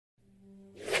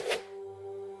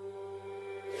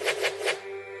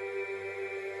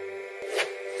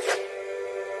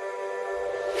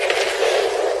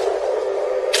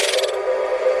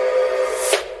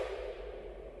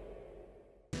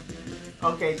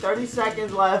Okay, 30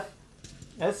 seconds left.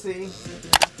 Let's see.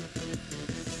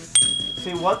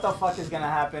 See what the fuck is gonna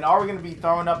happen. Are we gonna be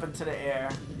thrown up into the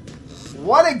air?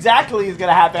 What exactly is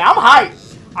gonna happen? I'm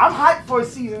hyped. I'm hyped for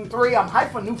season 3. I'm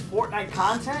hyped for new Fortnite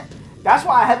content. That's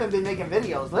why I haven't been making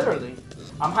videos, literally.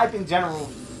 I'm hyped in general.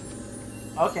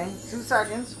 Okay, 2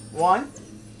 seconds. 1.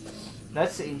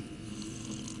 Let's see.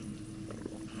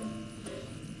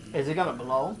 Is it gonna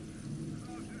blow?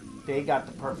 They got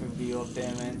the perfect view up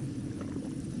there, man.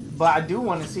 But I do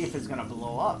want to see if it's gonna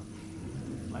blow up.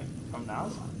 Like, from the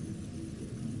outside.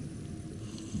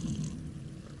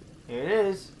 Here it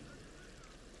is.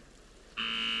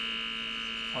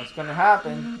 What's gonna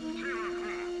happen?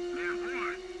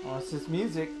 What's this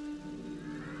music?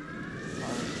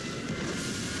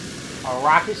 A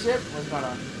rocket ship? What's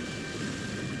gonna...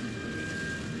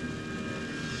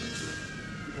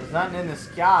 There's nothing in the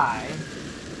sky.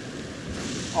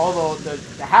 Although the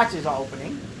hatches are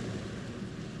opening.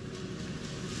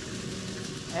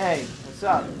 Hey, what's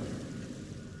up?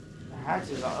 The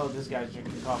hatches are... Oh, this guy's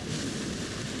drinking coffee.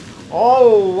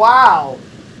 Oh, wow!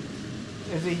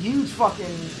 There's a huge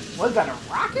fucking... What is that, a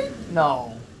rocket?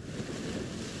 No.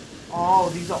 Oh,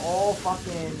 these are all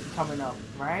fucking coming up,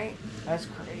 right? That's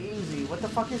crazy. What the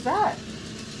fuck is that?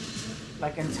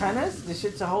 Like antennas? This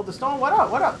shit to hold the storm? What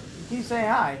up? What up? You keep saying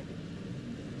hi.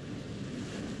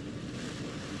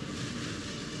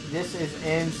 This is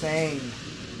insane.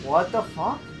 What the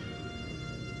fuck?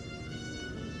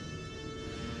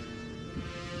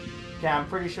 Okay, I'm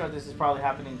pretty sure this is probably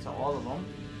happening to all of them.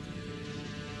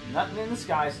 Nothing in the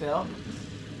sky still.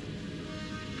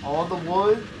 All the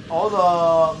wood, all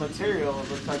the material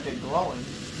looks like they're glowing.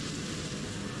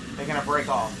 They're gonna break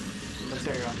off the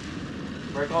material.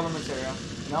 Break all the material.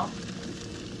 No?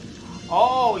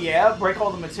 Oh, yeah, break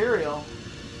all the material.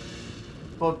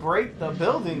 But break the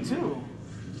building, too.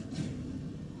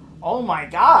 Oh, my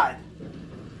God.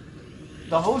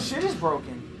 The whole shit is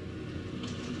broken.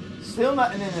 Still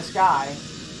nothing in the sky.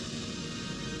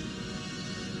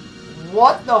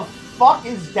 What the fuck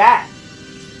is that?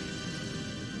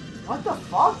 What the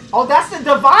fuck? Oh, that's the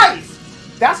device.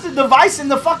 That's the device in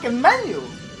the fucking menu.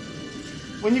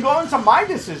 When you go into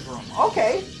Midas's room.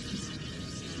 Okay.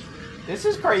 This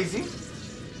is crazy.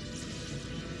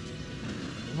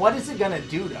 What is it gonna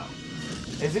do, though?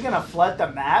 Is it gonna flood the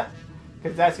map?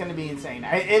 Because that's gonna be insane.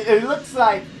 It looks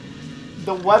like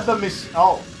the weather machine.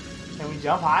 Oh. Can we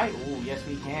jump high? Ooh, yes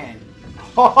we can.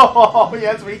 Oh,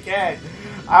 yes we can.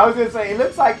 I was gonna say, it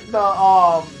looks like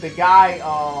the guy,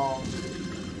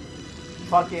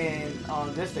 fucking,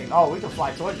 this thing. Oh, we can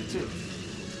fly towards it too.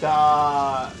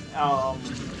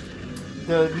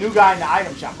 The new guy in the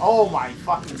item shop. Oh my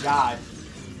fucking God.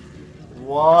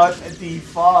 What the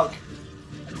fuck?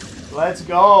 Let's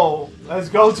go. Let's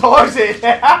go towards it.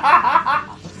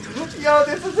 Yo,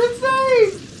 this is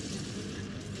insane.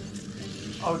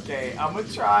 Okay, I'm gonna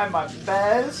try my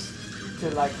best to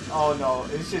like, oh no,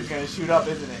 this shit's gonna shoot up,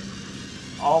 isn't it?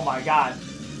 Oh my God.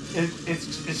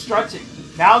 It's stretching.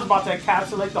 Now it's about to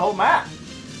encapsulate the whole map.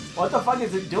 What the fuck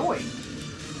is it doing?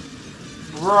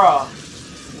 Bruh.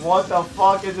 What the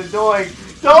fuck is it doing?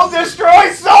 Don't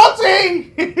destroy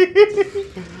Salty!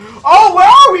 Oh, where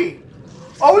are we?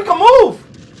 Oh, we can move!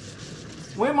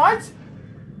 Where might?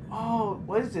 Oh,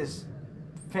 what is this?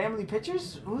 Family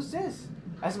pictures? Who's this?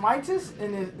 That's Midas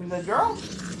and the girl?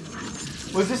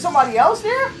 Was this somebody else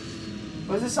there?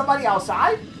 Was this somebody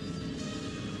outside?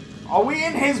 Are we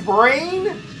in his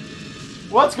brain?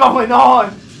 What's going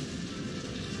on?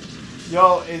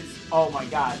 Yo, it's... Oh my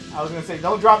God. I was gonna say,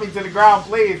 don't drop me to the ground,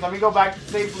 please. Let me go back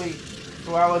safely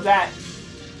to where I was at.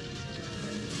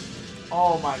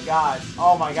 Oh my God.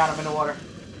 Oh my God, I'm in the water.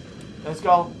 Let's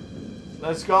go.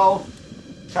 Let's go.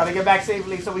 Try to get back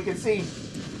safely so we can see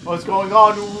what's going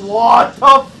on. What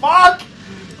the fuck?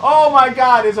 Oh my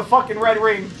God, there's a fucking red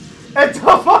ring. It's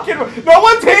a fucking... No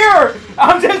one's here!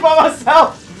 I'm just by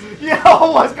myself.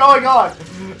 Yo, what's going on?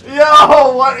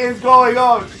 Yo, what is going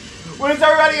on? Where's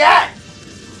everybody at?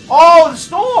 Oh, the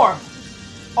storm!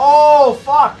 Oh,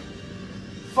 fuck.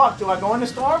 Fuck, do I go in the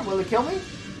storm? Will it kill me?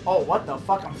 Oh, what the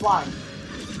fuck? I'm flying.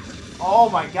 Oh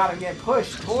my God, I'm getting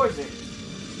pushed towards it.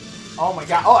 Oh my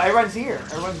God. Oh, everyone's here.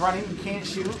 Everyone's running. You can't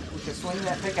shoot. We can swing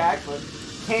that pickaxe, but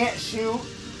can't shoot.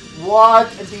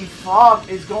 What the fuck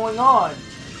is going on?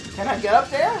 Can I get up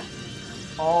there?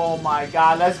 Oh my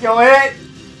God, let's go in.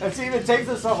 Let's see if it takes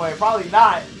us somewhere. Probably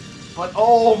not. But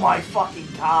oh my fucking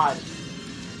God.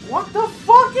 What the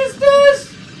fuck is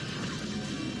this?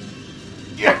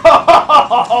 Yo,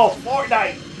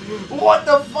 Fortnite. What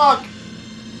the fuck?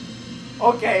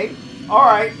 Okay.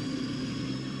 Alright.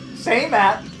 Same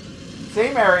map.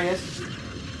 Same areas.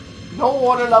 No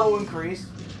water level increase.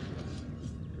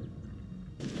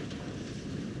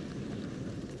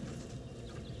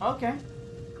 Okay.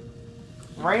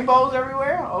 Rainbows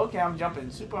everywhere? Okay, I'm jumping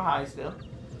super high still.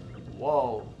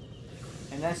 Whoa.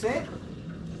 And that's it?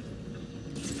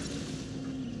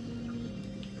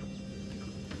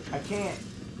 I can't.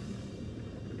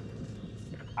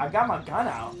 I got my gun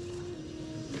out.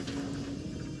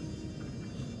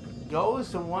 Goes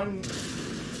to one.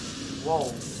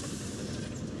 Whoa.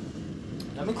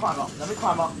 Let me climb up. Let me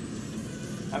climb up.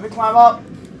 Let me climb up.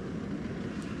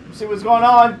 See what's going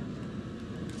on.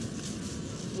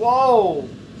 Whoa.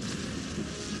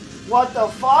 What the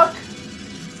fuck?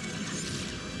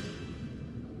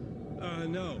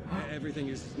 No. Everything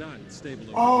is not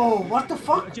stable. Oh, what the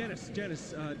fuck? Janice,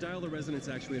 dial the resonance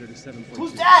actuator to 7.2.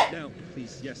 Who's that? Now,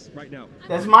 please. Yes, right now.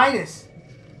 That's Midas.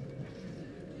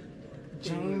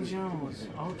 James Jones.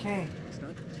 Okay. It's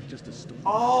not just a storm.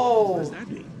 Oh. What does that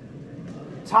mean?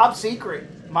 Top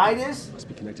secret. Midas. Must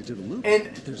be connected to the loop.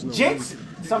 And No Jinx.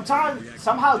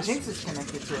 Somehow Jinx is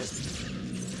connected to it.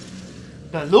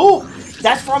 The loop.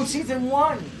 That's from season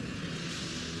 1.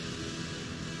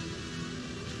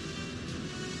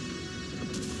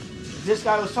 This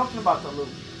guy was talking about the loop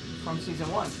from season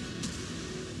 1.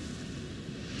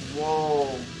 Whoa.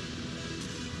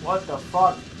 What the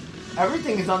fuck?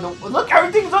 Everything is under. Look,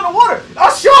 everything is underwater.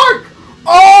 A shark!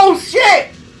 Oh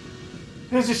shit!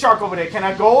 There's a shark over there. Can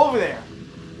I go over there?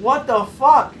 What the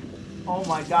fuck? Oh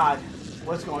my god.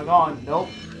 What's going on? Nope.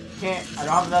 Can't. I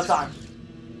don't have enough time.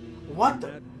 What the?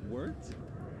 That worked?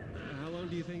 How long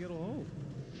do you think it'll hold?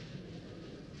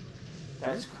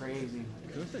 That's crazy.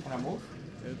 Good. Can I move?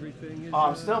 Everything is. Oh,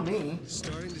 I'm still me.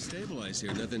 Starting to stabilize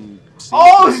here. Nothing.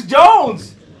 Oh, it's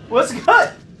Jones! What's good?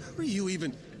 How are you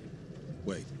even?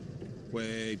 Wait. Who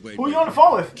are you on the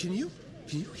phone with? Can you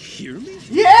hear me?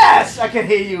 Yes, I can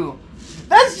hear you.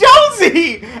 That's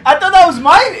Jonesy! I thought that was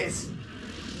Midas.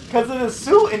 Because of the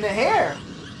suit and the hair.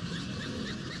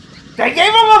 They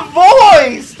gave him a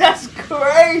voice! That's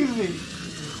crazy.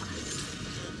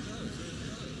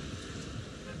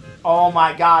 Oh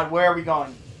my god, where are we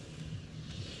going?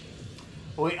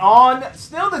 We on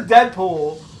still the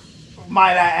Deadpool,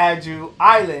 might I add you,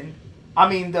 island. I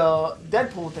mean the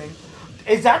Deadpool thing.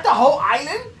 Is that the whole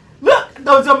island? Look,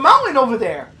 there's a mountain over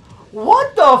there.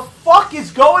 What the fuck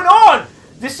is going on?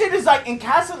 This shit is like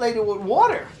encapsulated with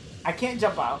water. I can't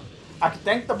jump out. I can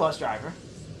thank the bus driver.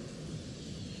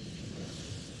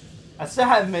 I still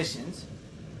have missions.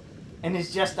 And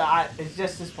it's just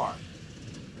this part.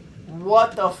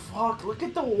 What the fuck? Look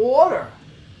at the water.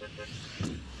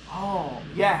 Oh,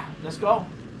 yeah. Let's go.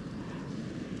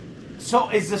 So,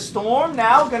 is the storm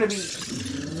now gonna be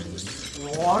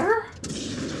water?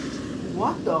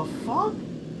 What the fuck?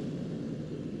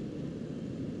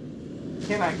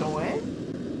 Can I go in?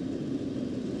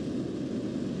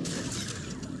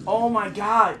 Oh my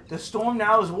god. The storm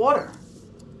now is water.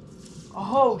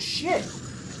 Oh, shit.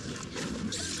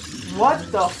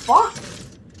 What the fuck?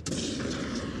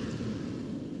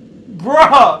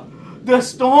 Bruh, the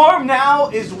storm now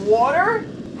is water?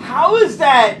 How is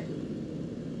that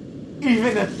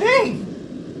even a thing?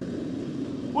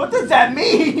 What does that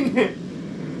mean?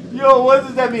 Yo, what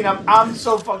does that mean? I'm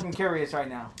so fucking curious right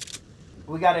now.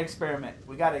 We gotta experiment.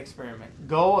 We gotta experiment.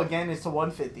 Go again is to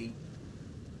 150.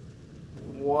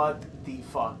 What the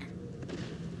fuck?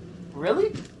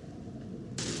 Really?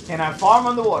 Can I farm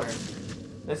underwater?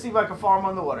 Let's see if I can farm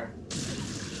underwater.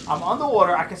 I'm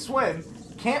underwater. I can swim.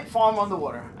 Can't farm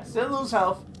underwater. I still lose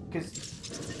health.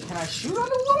 Cause can I shoot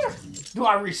underwater? Do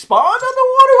I respawn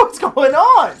underwater? What's going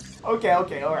on? Okay.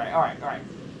 All right.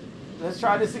 Let's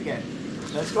try this again.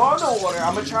 Let's go underwater.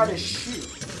 I'm gonna try to shoot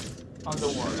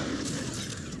underwater.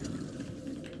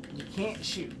 You can't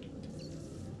shoot.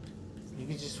 You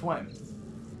can just swim.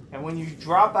 And when you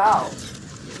drop out,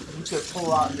 you could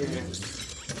pull out your...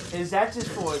 Is that just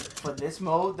for this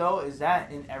mode, though? Is that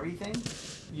in everything?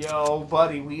 Yo,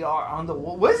 buddy, we are on the...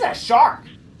 What is that shark?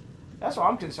 That's what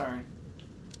I'm concerned.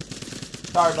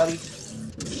 Sorry, buddy.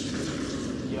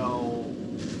 Yo,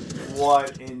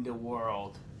 what in the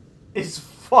world is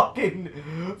fucking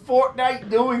Fortnite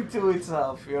doing to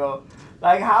itself, yo?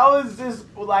 Like, how is this...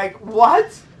 Like,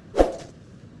 what?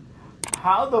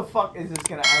 How the fuck is this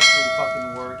gonna actually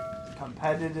fucking work?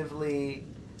 Competitively,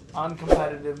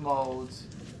 uncompetitive modes.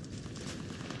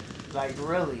 Like,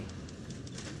 really?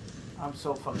 I'm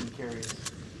so fucking curious.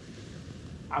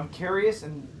 I'm curious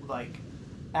and, like,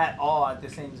 at all at the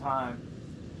same time.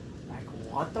 Like,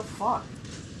 what the fuck?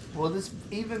 Will this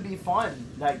even be fun?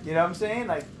 Like, you know what I'm saying?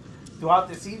 Like, throughout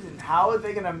the season, how are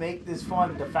they gonna make this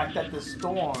fun? The fact that the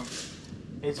storm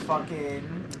is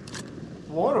fucking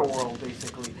water world,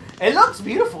 basically. It looks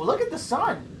beautiful. Look at the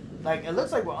sun. Like, it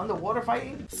looks like we're underwater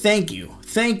fighting. Thank you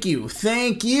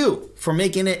for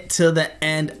making it to the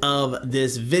end of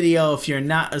this video. If you're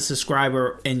not a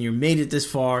subscriber and you made it this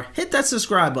far, hit that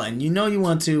subscribe button. You know you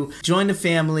want to. Join the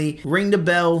family. Ring the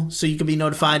bell so you can be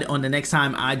notified on the next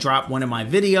time I drop one of my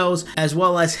videos, as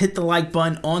well as hit the like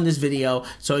button on this video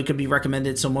so it could be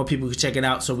recommended so more people can check it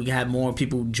out, so we can have more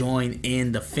people join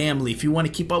in the family. If you want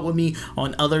to keep up with me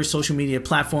on other social media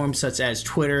platforms such as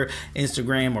Twitter,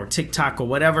 Instagram, or TikTok or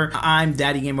whatever, I'm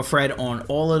DaddyGamerFred on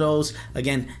all of those.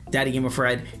 Again,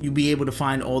 DaddyGamerFred. You'll be able to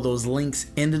find all those links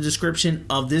in the description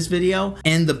of this video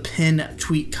and the pinned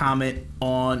tweet comment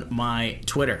on my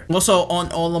Twitter. Also,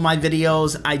 on all of my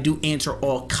videos, I do answer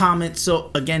all comments.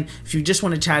 So again, if you just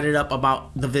want to chat it up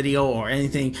about the video or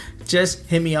anything, just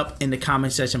hit me up in the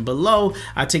comment section below.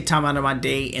 I take time out of my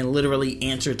day and literally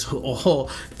answer to all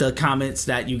the comments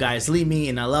that you guys leave me,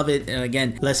 and I love it. And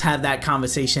again, let's have that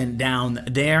conversation down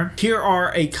there. Here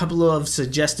are a couple of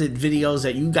suggested videos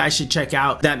that you guys should check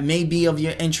out that may be of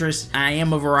your interest. I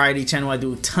am a variety channel. I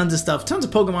do tons of stuff, tons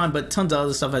of Pokemon, but tons of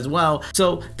other stuff as well.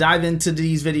 So dive into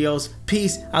these videos.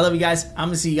 Peace. I love you guys. I'm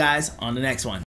gonna see you guys on the next one.